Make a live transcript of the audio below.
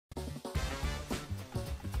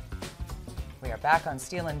We are back on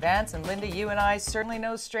Steele and Vance, and Linda, you and I certainly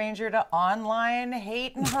no stranger to online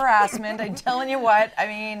hate and harassment. I'm telling you what, I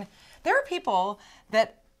mean, there are people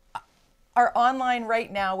that are online right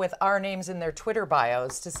now with our names in their Twitter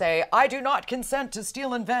bios to say, I do not consent to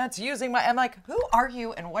Steele and Vance using my... I'm like, who are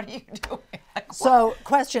you and what are you doing? Like, so,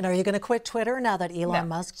 question, are you going to quit Twitter now that Elon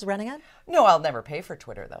Musk's running it? No, I'll never pay for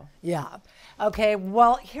Twitter, though. Yeah. Okay,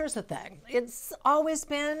 well, here's the thing. It's always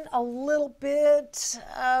been a little bit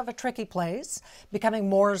of a tricky place, becoming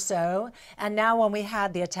more so. And now when we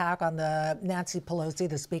had the attack on the Nancy Pelosi,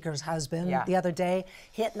 the Speaker's husband, the other day,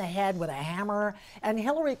 hit in the head with a hammer, and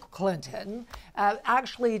Hillary Clinton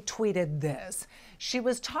actually tweeted this. She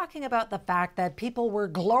was talking about the fact that people were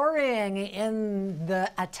glorying in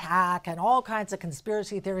the attack and all kinds of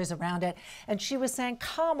conspiracy theories around it. And she was saying,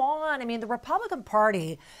 come on. I mean, the Republican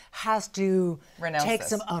Party has to take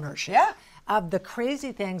some ownership of the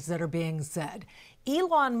crazy things that are being said.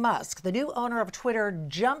 Elon Musk, the new owner of Twitter,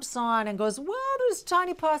 jumps on and goes, well, there's a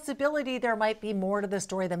tiny possibility there might be more to the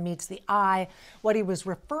story than meets the eye. What he was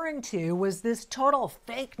referring to was this total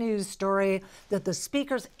fake news story that the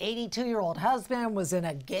speaker's 82-year-old husband was in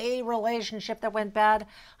a gay relationship that went bad.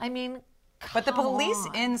 I mean, but the police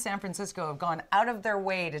in San Francisco have gone out of their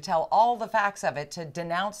way to tell all the facts of it, to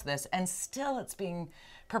denounce this, and still it's being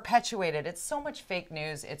perpetuated. It's so much fake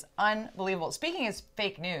news. It's unbelievable. Speaking of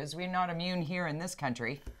fake news, we're not immune here in this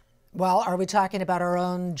country. Well, are we talking about our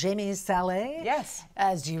own Jamie Salé? Yes.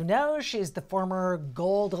 As you know, she's the former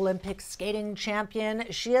gold Olympic skating champion.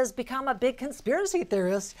 She has become a big conspiracy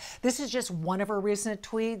theorist. This is just one of her recent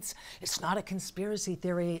tweets. It's not a conspiracy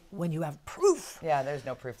theory when you have proof. Yeah, there's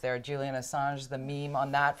no proof there. Julian Assange, the meme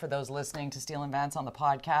on that for those listening to Steele and Vance on the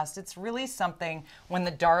podcast. It's really something when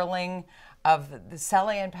the darling of the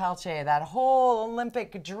Salé and Palche, that whole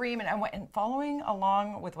Olympic dream, and following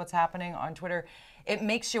along with what's happening on Twitter, it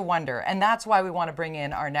makes you wonder. And that's why we want to bring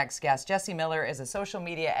in our next guest. Jesse Miller is a social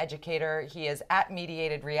media educator. He is at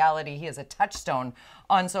Mediated Reality. He is a touchstone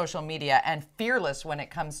on social media and fearless when it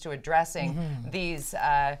comes to addressing these,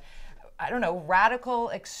 radical,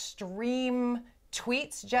 extreme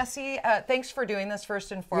tweets. Jesse, thanks for doing this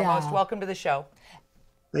first and foremost. Welcome to the show.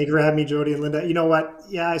 Thank you for having me, Jody and Linda. You know what?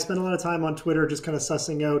 Yeah, I spend a lot of time on Twitter just kind of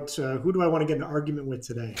sussing out who do I want to get in an argument with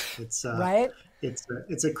today. It's right.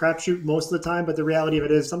 It's a crapshoot most of the time, but the reality of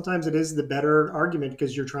it is sometimes it is the better argument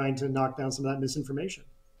because you're trying to knock down some of that misinformation.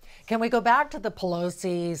 Can we go back to the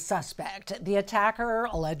Pelosi suspect, the attacker,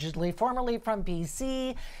 allegedly formerly from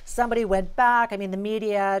BC? Somebody went back. I mean, the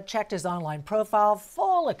media checked his online profile,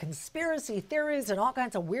 full of conspiracy theories and all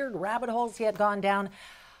kinds of weird rabbit holes he had gone down.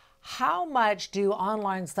 How much do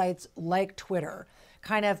online sites like Twitter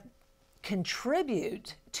kind of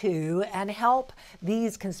contribute to and help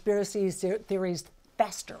these conspiracy theories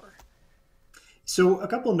fester? So a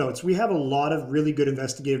couple of notes. We have a lot of really good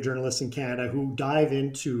investigative journalists in Canada who dive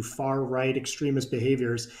into far-right extremist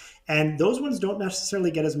behaviors. And those ones don't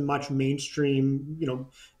necessarily get as much mainstream,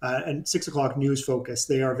 and 6 o'clock news focus.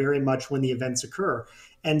 They are very much when the events occur.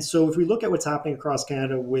 And so if we look at what's happening across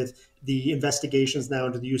Canada with the investigations now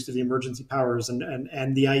into the use of the emergency powers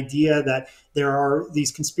and the idea that there are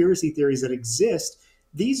these conspiracy theories that exist,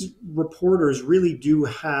 these reporters really do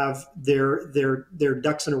have their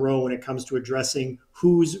ducks in a row when it comes to addressing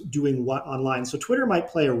who's doing what online. So Twitter might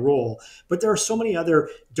play a role, but there are so many other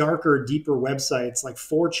darker, deeper websites like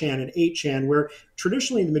 4chan and 8chan where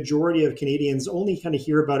traditionally the majority of Canadians only kind of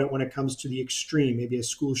hear about it when it comes to the extreme, maybe a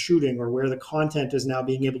school shooting or where the content is now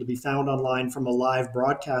being able to be found online from a live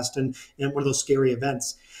broadcast and one of those scary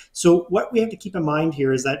events. So what we have to keep in mind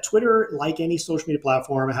here is that Twitter, like any social media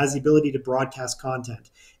platform, has the ability to broadcast content.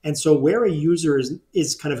 And so where a user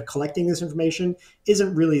is kind of collecting this information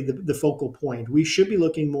isn't really the focal point. We should be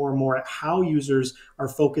looking more and more at how users are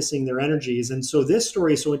focusing their energies. And so this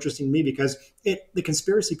story is so interesting to me because the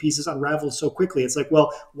conspiracy pieces unraveled so quickly. It's like,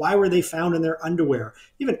 well, why were they found in their underwear?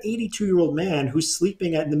 You have an 82-year-old man who's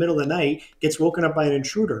sleeping in the middle of the night, gets woken up by an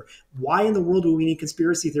intruder. Why in the world do we need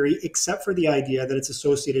conspiracy theory except for the idea that it's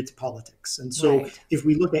associated to politics? And so if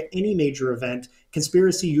we look at any major event,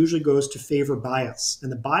 conspiracy usually goes to favor bias.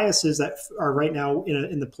 And the biases that are right now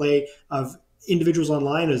in the play of individuals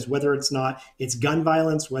online is whether it's gun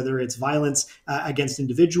violence, whether it's violence against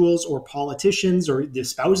individuals or politicians or the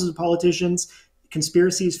spouses of politicians.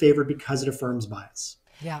 Conspiracy is favored because it affirms bias.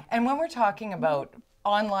 Yeah. And when we're talking about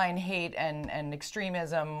online hate and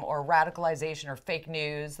extremism or radicalization or fake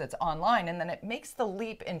news that's online, and then it makes the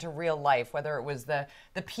leap into real life, whether it was the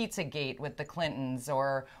Pizzagate with the Clintons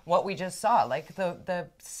or what we just saw, like the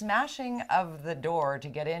smashing of the door to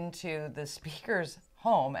get into the speaker's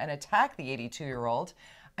home and attack the 82-year-old.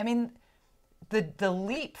 I mean, the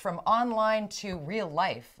leap from online to real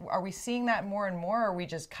life? Are we seeing that more and more, or are we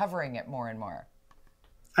just covering it more and more?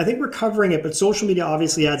 I think we're covering it, but social media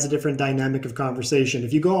obviously adds a different dynamic of conversation.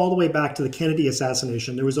 If you go all the way back to the Kennedy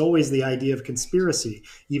assassination, there was always the idea of conspiracy,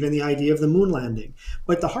 even the idea of the moon landing.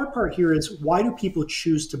 But the hard part here is, why do people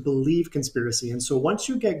choose to believe conspiracy? And so once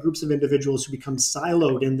you get groups of individuals who become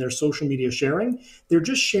siloed in their social media sharing, they're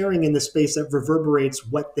just sharing in the space that reverberates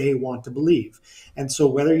what they want to believe. And so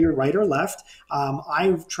whether you're right or left,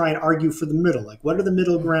 I try and argue for the middle. Like, what are the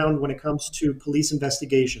middle ground when it comes to police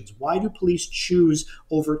investigations? Why do police choose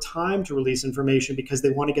over time to release information? Because they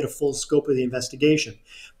want to get a full scope of the investigation.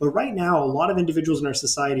 But right now, a lot of individuals in our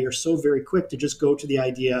society are so very quick to just go to the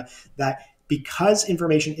idea that because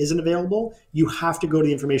information isn't available, you have to go to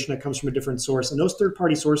the information that comes from a different source. And those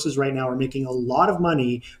third-party sources right now are making a lot of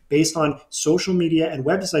money based on social media and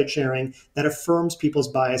website sharing that affirms people's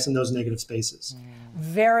bias in those negative spaces.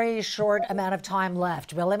 Very short amount of time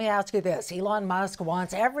left. Well, let me ask you this. Elon Musk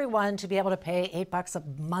wants everyone to be able to pay $8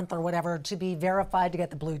 a month or whatever to be verified to get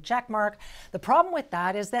the blue check mark. The problem with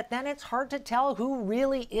that is that then it's hard to tell who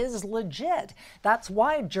really is legit. That's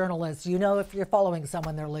why journalists, you know, if you're following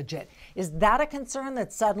someone, they're legit. Is that a concern,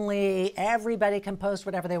 that suddenly everybody can post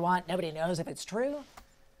whatever they want? Nobody knows if it's true?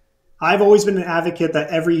 I've always been an advocate that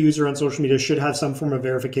every user on social media should have some form of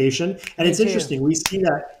verification. And it's interesting. We see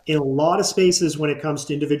that in a lot of spaces when it comes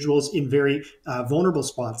to individuals in very vulnerable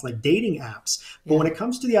spots, like dating apps. But when it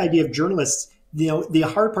comes to the idea of journalists, you know, the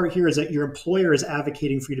hard part here is that your employer is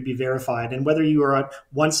advocating for you to be verified. And whether you are at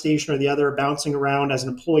one station or the other bouncing around as an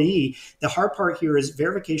employee, the hard part here is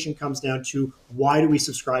verification comes down to, why do we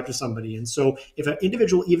subscribe to somebody? And so if an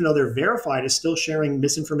individual, even though they're verified, is still sharing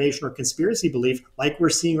misinformation or conspiracy belief, like we're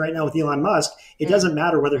seeing right now with Elon Musk, it doesn't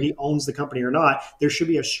matter whether he owns the company or not. There should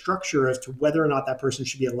be a structure as to whether or not that person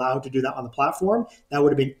should be allowed to do that on the platform. That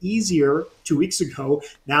would have been easier 2 weeks ago.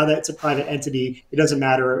 Now that it's a private entity, it doesn't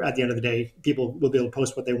matter at the end of the day. People will be able to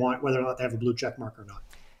post what they want, whether or not they have a blue check mark or not.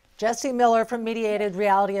 Jesse Miller from Mediated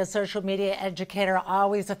Reality, a social media educator.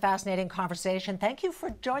 Always a fascinating conversation. Thank you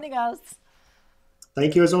for joining us.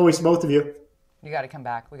 Thank you, as always, both of you. You got to come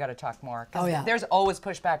back. We got to talk more. Oh, yeah. There's always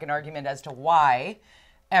pushback and argument as to why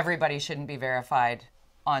everybody shouldn't be verified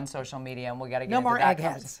on social media, and we got to get no into more that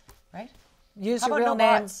eggheads. Right? Use How your about real no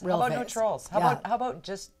name, bots? real How about face. no trolls? Yeah. How about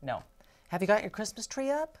just no? Have you got your Christmas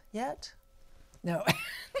tree up yet? No.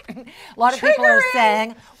 A lot of people are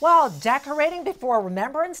saying, well, decorating before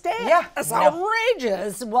Remembrance Day? Yeah. That's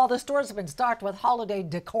outrageous. Well, the stores have been stocked with holiday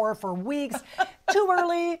decor for weeks. Too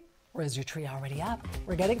early? Or is your tree already up?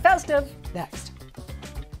 We're getting festive. Next.